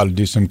thought they ought to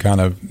do some kind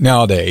of,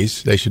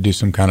 nowadays they should do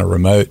some kind of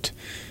remote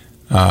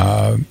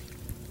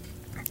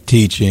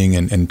teaching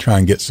and try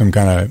and get some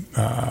kind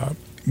of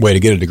way to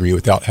get a degree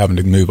without having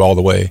to move all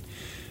the way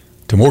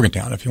to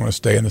Morgantown if you want to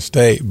stay in the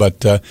state.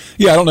 But I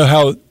don't know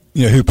how,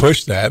 who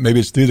pushed that. Maybe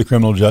it's through the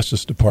criminal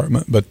justice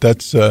department, but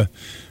that's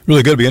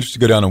really good. I'd be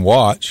interested to go down and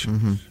watch. I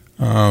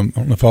don't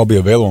know if I'll be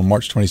available on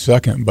March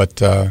 22nd,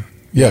 but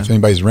if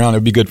anybody's around, it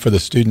would be good for the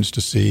students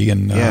to see.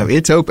 And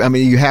it's open. I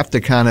mean, you have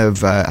to kind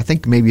of, I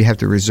think maybe you have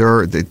to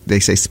reserve, they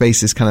say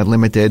space is kind of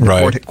limited.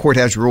 Right. The court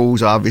has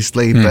rules,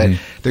 obviously, but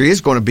there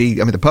is going to be,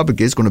 the public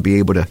is going to be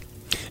able to.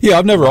 Yeah,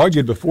 I've never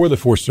argued before the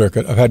Fourth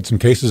Circuit. I've had some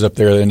cases up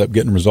there that end up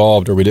getting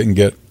resolved or we didn't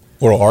get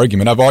oral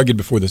argument. I've argued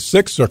before the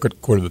Sixth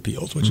Circuit Court of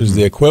Appeals, which is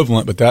the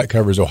equivalent, but that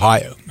covers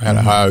Ohio. I had an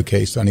Ohio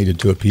case I needed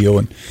to appeal.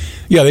 And,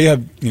 they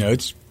have,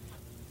 it's,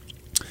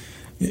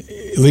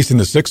 at least in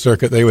the Sixth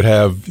Circuit, they would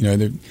have,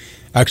 they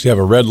actually have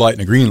a red light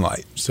and a green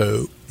light.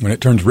 So when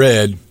it turns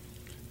red,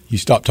 you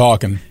stop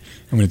talking.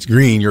 And when it's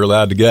green, you're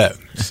allowed to go.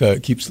 So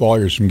it keeps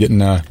lawyers from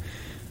getting,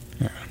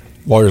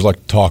 lawyers like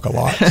to talk a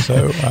lot.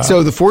 So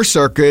so the Fourth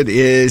Circuit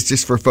is,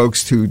 just for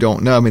folks who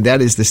don't know,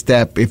 that is the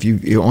step, if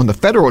you on the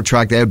federal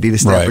track, that would be the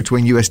step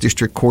between U.S.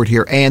 District Court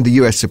here and the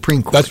U.S.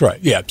 Supreme Court. That's right,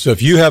 yeah. So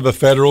if you have a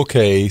federal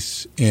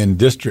case in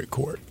district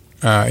court,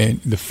 in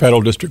the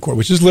federal district court,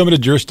 which is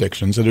limited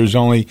jurisdiction, so there's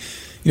only,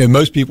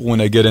 most people when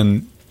they get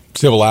in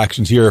civil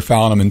actions here are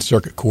filing them in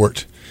circuit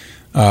court,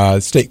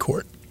 state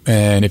court.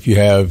 And if you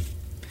have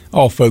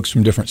all folks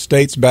from different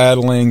states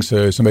battling,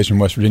 so somebody's from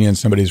West Virginia and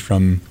somebody's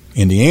from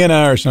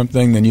Indiana or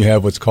something, then you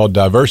have what's called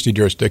diversity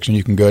jurisdiction.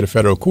 You can go to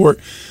federal court.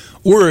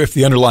 Or if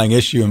the underlying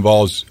issue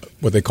involves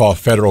what they call a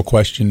federal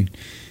question,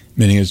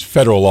 meaning it's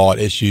federal law at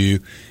issue,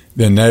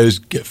 then those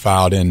get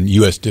filed in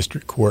U.S.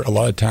 District Court a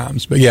lot of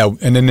times. But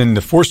and then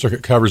the Fourth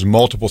Circuit covers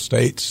multiple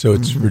states. So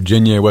it's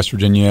Virginia, West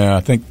Virginia,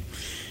 I think,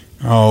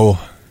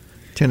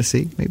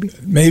 Tennessee, maybe?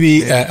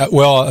 Maybe,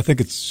 I think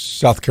it's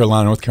South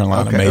Carolina, North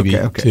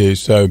Carolina, too.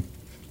 So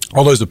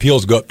all those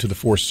appeals go up to the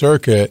Fourth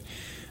Circuit,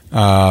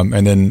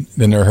 and then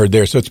they're heard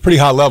there. So it's pretty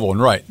high level.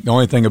 And right, the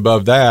only thing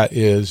above that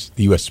is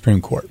the U.S.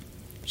 Supreme Court.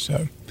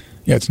 So,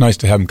 yeah, it's nice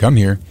to have them come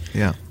here.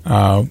 Yeah.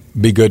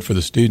 Be good for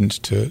the students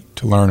to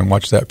learn and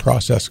watch that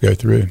process go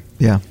through.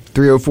 Yeah.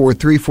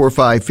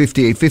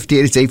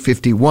 304-345-5858. It's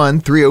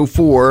 851.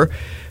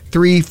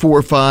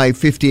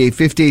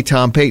 304-345-5858.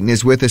 Tom Payton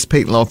is with us.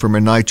 Payton Law Firm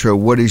in Nitro.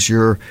 What is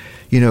your,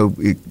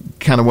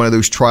 kind of one of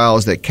those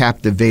trials that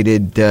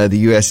captivated the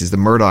U.S. is the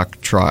Murdaugh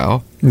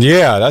trial?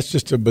 Yeah, that's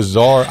just a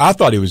bizarre. I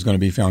thought he was going to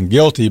be found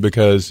guilty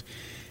because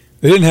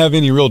they didn't have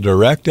any real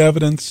direct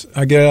evidence,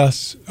 I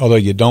guess, although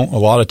you don't a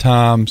lot of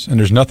times. And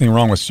there's nothing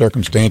wrong with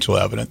circumstantial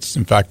evidence.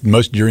 In fact,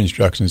 most jury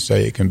instructions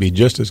say it can be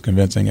just as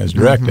convincing as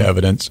direct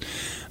evidence.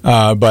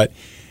 But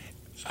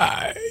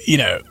I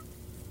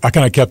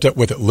kind of kept up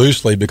with it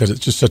loosely because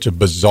it's just such a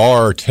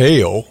bizarre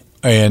tale.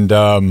 And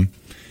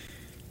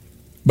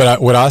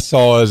but what I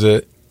saw of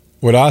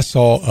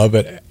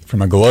it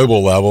from a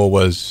global level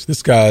was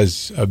this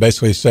guy's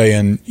basically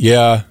saying,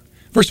 yeah.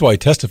 First of all, he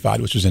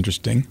testified, which was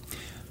interesting.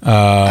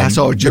 I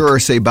saw a juror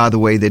say, by the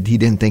way, that he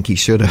didn't think he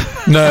should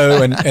have.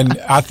 No, and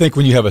I think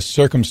when you have a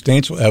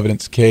circumstantial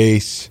evidence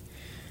case,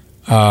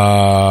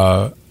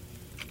 sometimes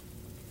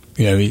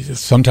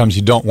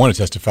you don't want to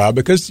testify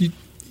because you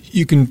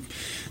can.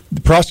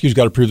 The prosecutor's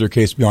got to prove their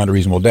case beyond a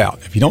reasonable doubt.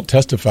 If you don't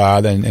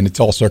testify, then and it's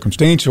all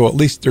circumstantial, at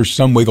least there's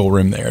some wiggle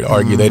room there to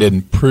argue they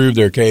didn't prove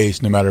their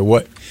case, no matter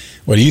what.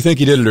 Whether you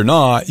think you did it or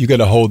not, you got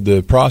to hold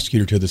the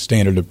prosecutor to the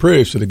standard of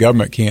proof. So the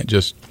government can't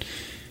just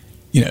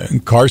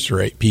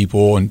incarcerate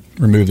people and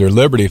remove their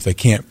liberty if they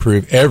can't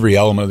prove every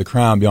element of the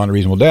crime beyond a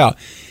reasonable doubt.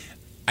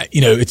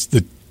 It's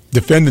the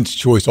defendant's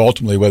choice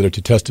ultimately whether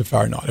to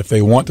testify or not. If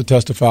they want to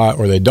testify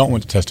or they don't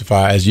want to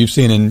testify, as you've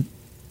seen in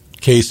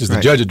cases, the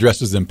judge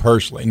addresses them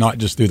personally, not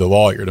just through the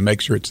lawyer, to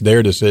make sure it's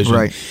their decision.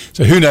 Right.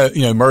 So who knows?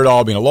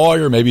 Murdaugh being a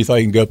lawyer, maybe he thought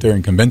he can go up there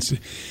and convince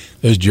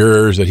those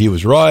jurors that he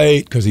was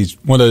right because he's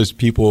one of those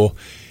people.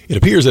 It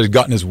appears that had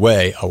gotten his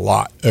way a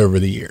lot over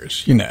the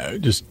years.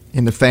 Just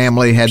in the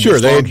family had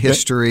this long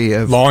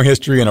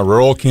history in a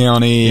rural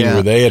county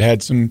where they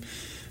had some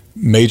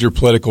major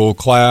political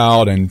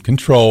clout and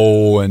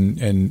control,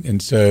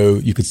 and so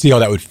you could see how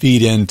that would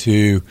feed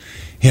into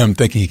him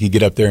thinking he could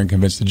get up there and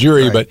convince the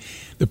jury. Right. But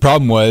the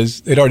problem was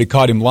they'd already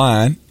caught him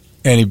lying,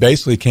 and he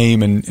basically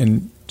came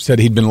and said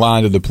he'd been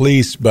lying to the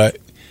police, but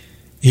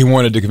he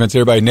wanted to convince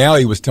everybody now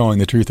he was telling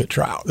the truth at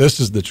trial. This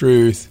is the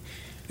truth.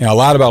 And I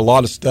lied about a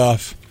lot of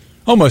stuff,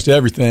 almost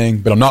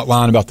everything, but I'm not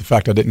lying about the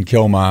fact I didn't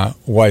kill my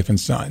wife and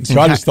son.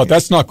 So I just thought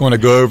that's not going to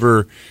go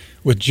over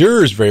with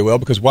jurors very well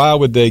because why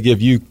would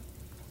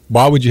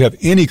you have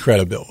any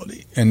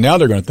credibility? And now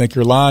they're going to think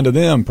you're lying to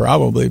them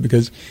probably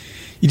because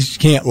you just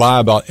can't lie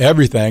about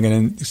everything, and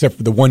then, except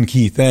for the one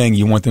key thing,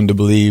 you want them to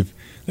believe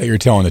that you're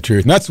telling the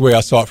truth. And that's the way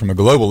I saw it from a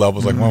global level.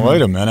 It's like, well,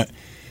 wait a minute.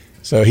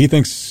 So he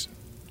thinks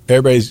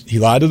he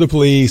lied to the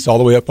police all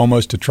the way up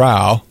almost to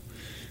trial.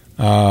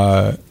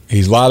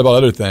 He's lied about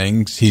other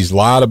things. He's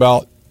lied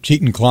about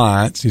cheating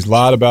clients. He's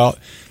lied about,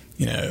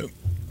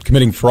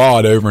 committing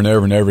fraud over and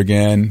over and over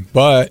again.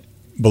 But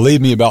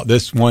believe me about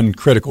this one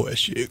critical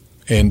issue.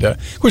 And,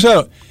 of course,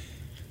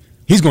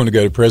 he's going to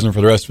go to prison for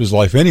the rest of his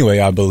life anyway,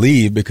 I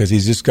believe, because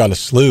he's just got a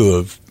slew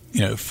of,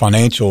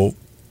 financial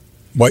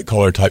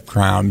white-collar type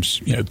crimes,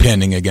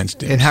 pending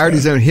against him. And hired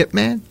his own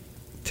hitman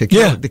to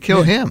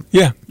kill him.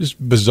 Yeah,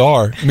 just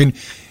bizarre. I mean,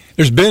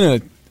 there's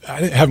been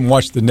I haven't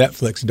watched the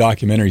Netflix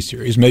documentary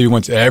series. Maybe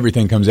once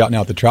everything comes out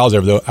now that the trial's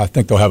over, though, I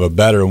think they'll have a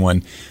better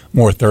one,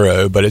 more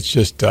thorough. But it's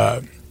just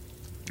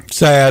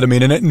sad. I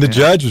mean, and the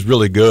judge was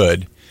really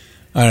good.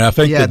 And I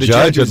think the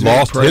judge had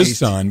lost his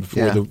son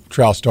before the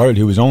trial started,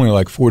 who was only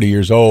like 40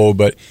 years old.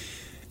 But,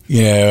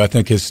 I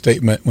think his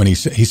statement when he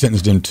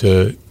sentenced him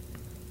to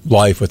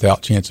life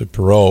without chance of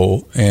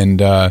parole. And,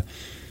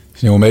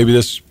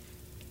 maybe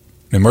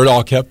and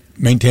Murdaugh kept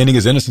maintaining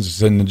his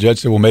innocence. And the judge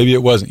said, well, maybe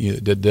it wasn't you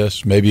that did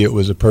this. Maybe it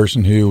was a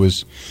person who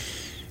was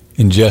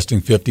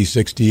ingesting 50,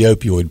 60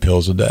 opioid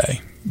pills a day.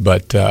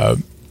 But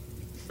and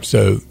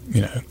that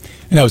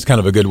was kind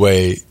of a good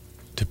way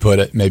to put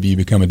it. Maybe you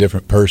become a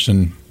different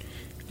person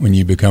when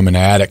you become an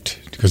addict,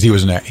 because he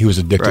was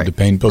addicted to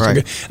pain pills.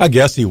 Right. I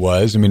guess he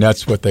was. I mean,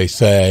 that's what they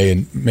say,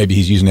 and maybe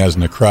he's using it as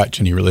a crutch,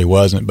 and he really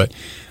wasn't. But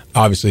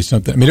obviously,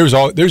 something. I mean,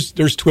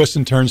 there's twists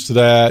and turns to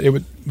that.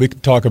 We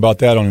could talk about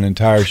that on an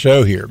entire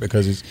show here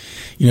because it's,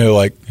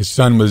 like his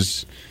son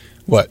was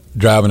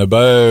driving a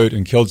boat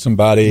and killed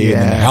somebody,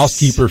 and then the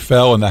housekeeper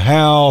fell in the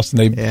house,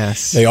 and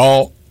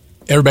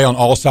everybody on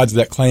all sides of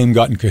that claim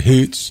got in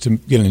cahoots to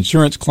get an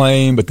insurance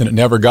claim, but then it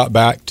never got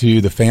back to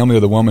the family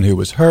of the woman who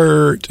was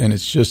hurt. And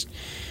it's just,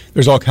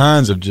 there's all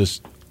kinds of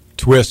just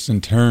twists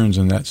and turns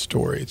in that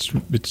story. It's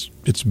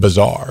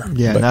bizarre.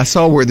 Yeah, and I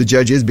saw where the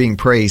judge is being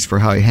praised for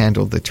how he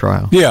handled the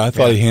trial. Yeah, I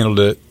thought he handled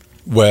it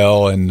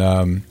well,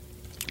 and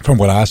from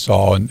what I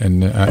saw,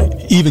 and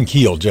even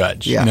keel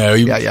judge.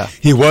 Yeah.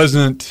 He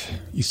wasn't.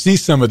 You see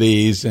some of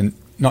these, and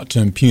not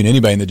to impugn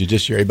anybody in the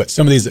judiciary, but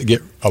some of these that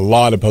get a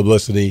lot of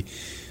publicity.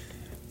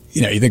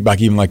 you think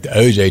back even like the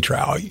OJ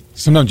trial.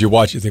 Sometimes you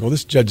watch it and think, well,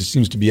 this judge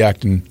seems to be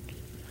acting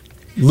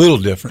a little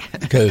different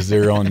because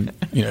they're on,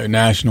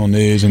 national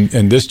news.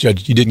 And this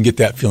judge, you didn't get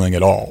that feeling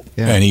at all.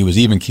 Yeah. And he was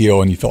even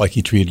keel, and you felt like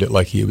he treated it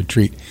like he would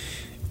treat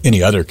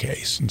any other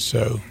case. And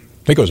so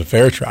I think it was a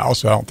fair trial,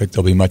 so I don't think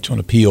there'll be much on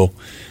appeal.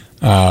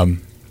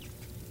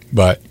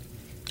 But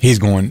he's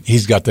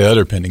got the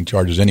other pending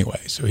charges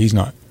anyway, so he's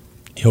got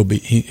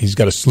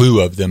a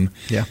slew of them.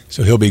 Yeah.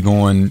 So he'll be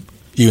going,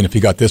 even if he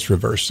got this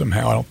reversed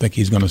somehow, I don't think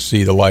he's going to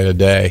see the light of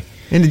day.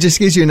 And it just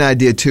gives you an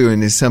idea, too,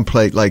 and there's some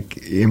place, like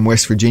in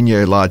West Virginia,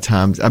 a lot of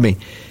times,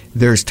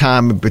 there's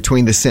time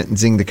between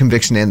the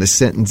conviction and the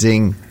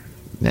sentencing.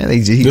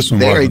 He just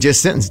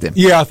sentenced him.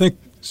 Yeah, I think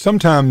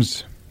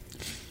sometimes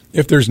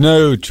if there's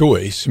no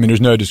choice,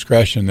 there's no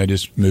discretion, they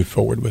just move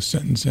forward with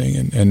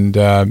sentencing. And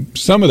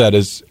some of that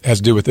has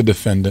to do with the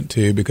defendant,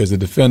 too, because the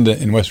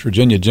defendant in West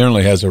Virginia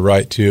generally has a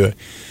right to a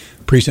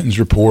pre-sentence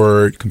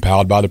report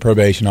compiled by the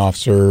probation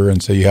officer,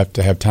 and so you have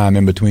to have time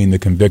in between the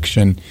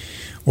conviction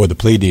or the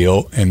plea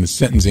deal and the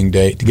sentencing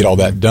date to get all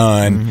that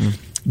done. Mm-hmm.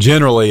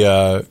 Generally,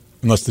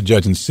 unless the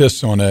judge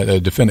insists on it,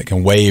 a defendant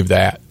can waive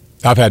that.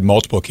 I've had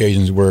multiple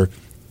occasions where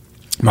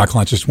my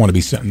clients just want to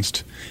be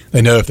sentenced.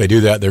 They know if they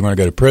do that, they're going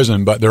to go to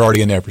prison, but they're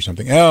already in there for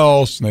something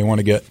else, and they want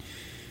to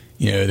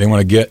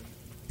get,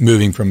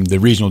 moving from the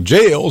regional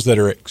jails that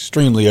are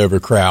extremely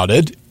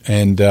overcrowded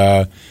and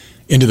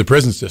into the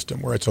prison system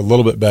where it's a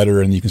little bit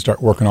better and you can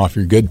start working off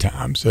your good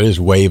time. So they just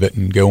waive it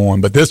and go on.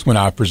 But this one,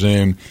 I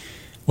presume,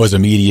 was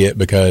immediate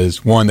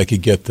because, one, they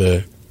could get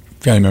the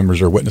family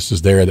members or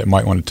witnesses there that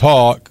might want to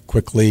talk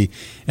quickly,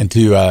 and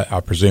two,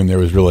 I presume there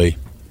was really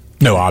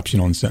no option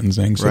on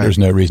sentencing, so there's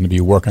no reason to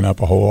be working up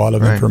a whole lot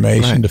of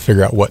information to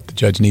figure out what the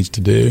judge needs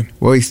to do.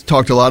 Well, he's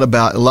talked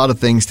about a lot of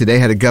things today,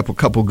 had a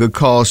couple good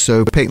calls,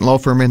 so Peyton Law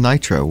Firm in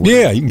Nitro.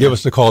 Yeah, you can give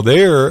us a call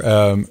there,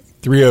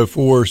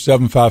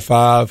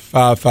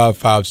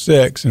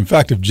 304-755-5556. In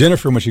fact, if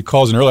Jennifer, when she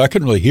calls in earlier, I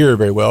couldn't really hear her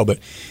very well, but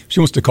if she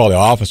wants to call the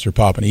office or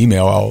pop an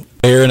email out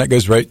there, and it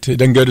goes it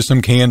doesn't go to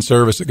some canned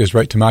service, it goes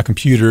right to my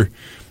computer.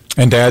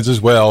 And Dad's as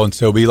well, and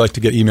so we like to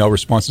get email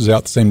responses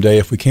out the same day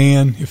if we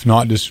can. If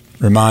not, just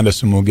remind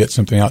us and we'll get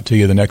something out to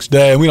you the next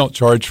day. And we don't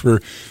charge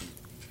for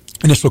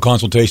initial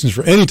consultations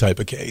for any type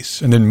of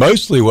case. And then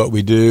mostly what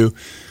we do,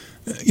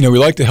 we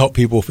like to help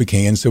people if we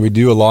can, so we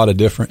do a lot of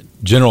different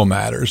general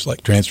matters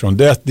like transfer on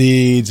death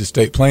deeds,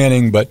 estate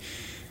planning, but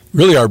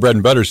really our bread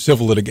and butter is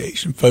civil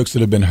litigation, folks that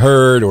have been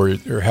hurt or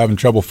having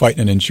trouble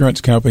fighting an insurance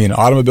company, an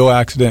automobile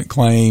accident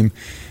claim.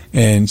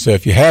 And so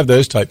if you have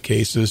those type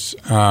cases,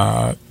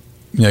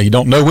 you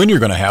don't know when you're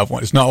going to have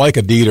one. It's not like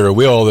a deed or a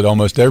will that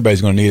almost everybody's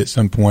going to need at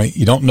some point.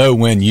 You don't know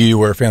when you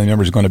or a family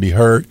member is going to be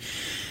hurt.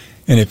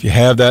 And if you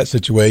have that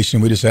situation,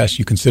 we just ask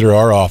you consider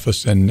our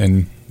office,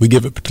 and we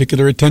give it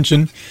particular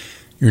attention.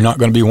 You're not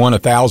going to be one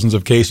of thousands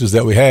of cases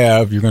that we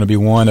have. You're going to be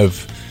one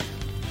of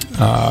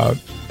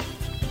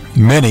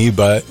many,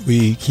 but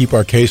we keep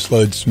our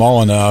caseload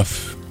small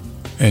enough.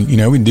 And, we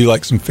can do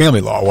like some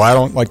family law. Well, I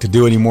don't like to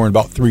do any more than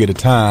about 3 at a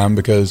time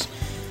because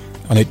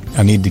I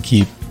need to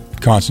keep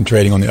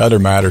concentrating on the other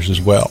matters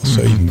as well.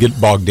 So you can get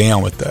bogged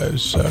down with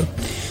those. So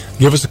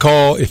give us a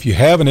call if you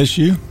have an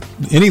issue,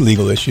 any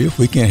legal issue. If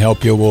we can't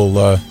help you,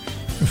 we'll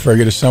refer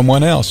you to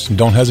someone else. And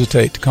don't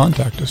hesitate to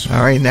contact us.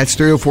 All right, and that's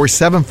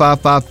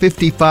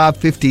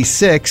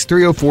 304-755-5556,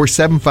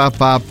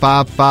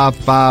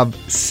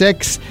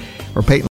 304-755-5556, or Peyton